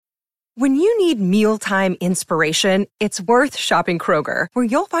When you need mealtime inspiration, it's worth shopping Kroger, where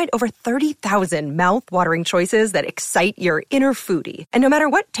you'll find over 30,000 mouth-watering choices that excite your inner foodie. And no matter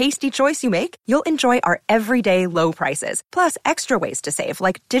what tasty choice you make, you'll enjoy our everyday low prices, plus extra ways to save,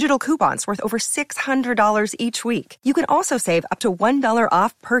 like digital coupons worth over $600 each week. You can also save up to $1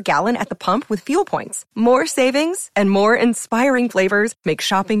 off per gallon at the pump with fuel points. More savings and more inspiring flavors make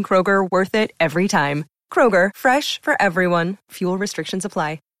shopping Kroger worth it every time. Kroger, fresh for everyone. Fuel restrictions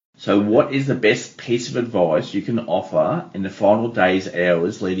apply. So what is the best piece of advice you can offer in the final days,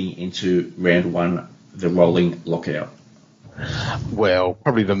 hours leading into round one, the rolling lockout? Well,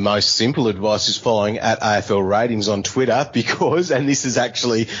 probably the most simple advice is following at AFL Ratings on Twitter because, and this is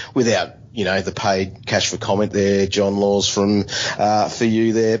actually without, the paid cash for comment there, John Laws for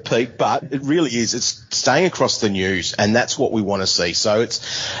you there, Pete, but it really is, it's staying across the news and that's what we want to see. So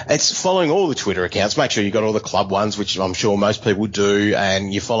it's following all the Twitter accounts. Make sure you got all the club ones, which I'm sure most people do,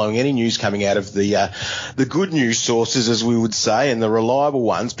 and you're following any news coming out of the good news sources, as we would say, and the reliable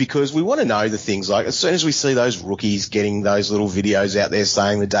ones, because we want to know the things like as soon as we see those rookies getting those little videos out there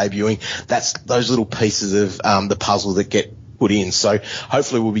saying they're debuting, that's those little pieces of the puzzle that get put in. So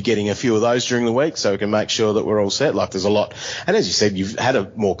hopefully we'll be getting a few of those during the week so we can make sure that we're all set. Like there's a lot. And as you said, you've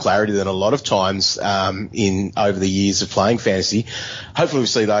had more clarity than a lot of times in over the years of playing fantasy. Hopefully we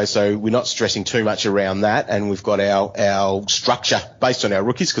see those so we're not stressing too much around that, and we've got our structure based on our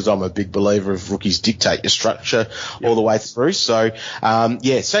rookies, because I'm a big believer of rookies dictate your structure all the way through. So,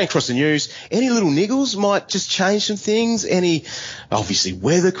 staying across the news. Any little niggles might just change some things. Obviously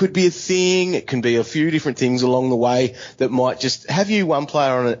weather could be a thing. It can be a few different things along the way that might just have you one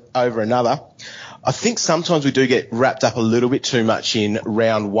player on it over another. I think sometimes we do get wrapped up a little bit too much in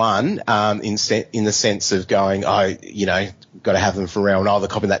round one, in the sense of going, got to have them for round one. They're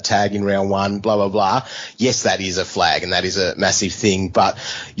copying that tag in round one, blah, blah, blah. Yes, that is a flag and that is a massive thing, but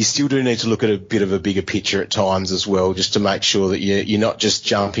you still do need to look at a bit of a bigger picture at times as well, just to make sure that you're not just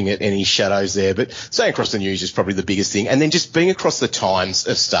jumping at any shadows there. But staying across the news is probably the biggest thing. And then just being across the times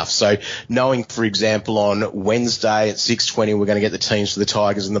of stuff. So knowing, for example, on Wednesday at 6:20, we're going to get the teams for the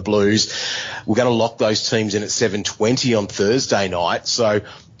Tigers and the Blues. We're going to lock those teams in at 7:20 on Thursday night. So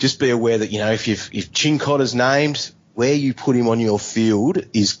just be aware that, if Chincotter's named, where you put him on your field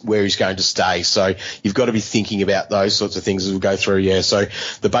is where he's going to stay. So you've got to be thinking about those sorts of things as we go through. Yeah. So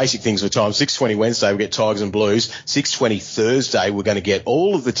the basic things for time, 6:20 Wednesday, we get Tigers and Blues. 6:20 Thursday, we're going to get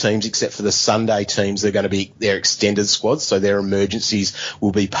all of the teams except for the Sunday teams. They're going to be their extended squads. So their emergencies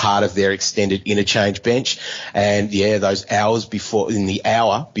will be part of their extended interchange bench. And those hours before, in the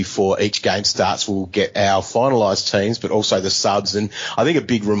hour before each game starts, we'll get our finalised teams, but also the subs. And I think a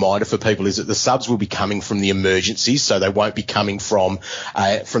big reminder for people is that the subs will be coming from the emergencies. So they won't be coming from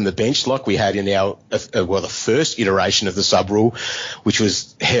the bench like we had in our the first iteration of the sub rule, which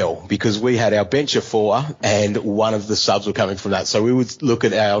was hell, because we had our bench of 4 and one of the subs were coming from that. So we would look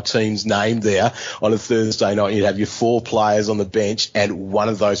at our teams named there on a Thursday night. You'd have your 4 players on the bench and one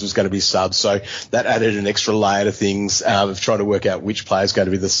of those was going to be subs. So that added an extra layer to things of trying to work out which player is going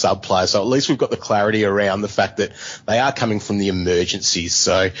to be the sub player. So at least we've got the clarity around the fact that they are coming from the emergencies.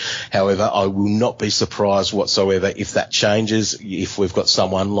 So, however, I will not be surprised whatsoever if that changes, if we've got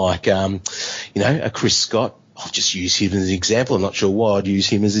someone like, a Chris Scott. I'll just use him as an example. I'm not sure why I'd use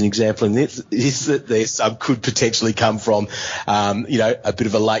him as an example in this, is that their sub could potentially come from, a bit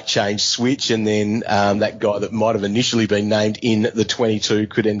of a late change switch, and then that guy that might have initially been named in the 22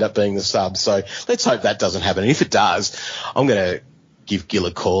 could end up being the sub. So let's hope that doesn't happen. And if it does, I'm going to give Gill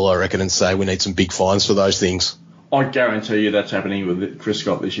a call, I reckon, and say we need some big fines for those things. I guarantee you that's happening with Chris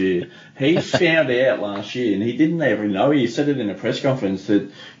Scott this year. He found out last year, and he didn't even know. He said it in a press conference that,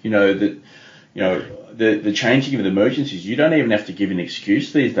 the changing of the emergencies, you don't even have to give an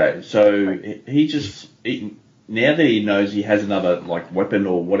excuse these days. So now that he knows he has another weapon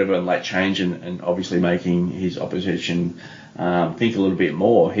or whatever, late change, and obviously making his opposition think a little bit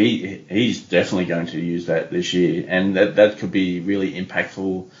more, he's definitely going to use that this year, and that could be really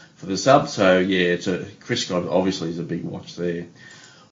impactful for the sub. So Chris Scott obviously is a big watch there.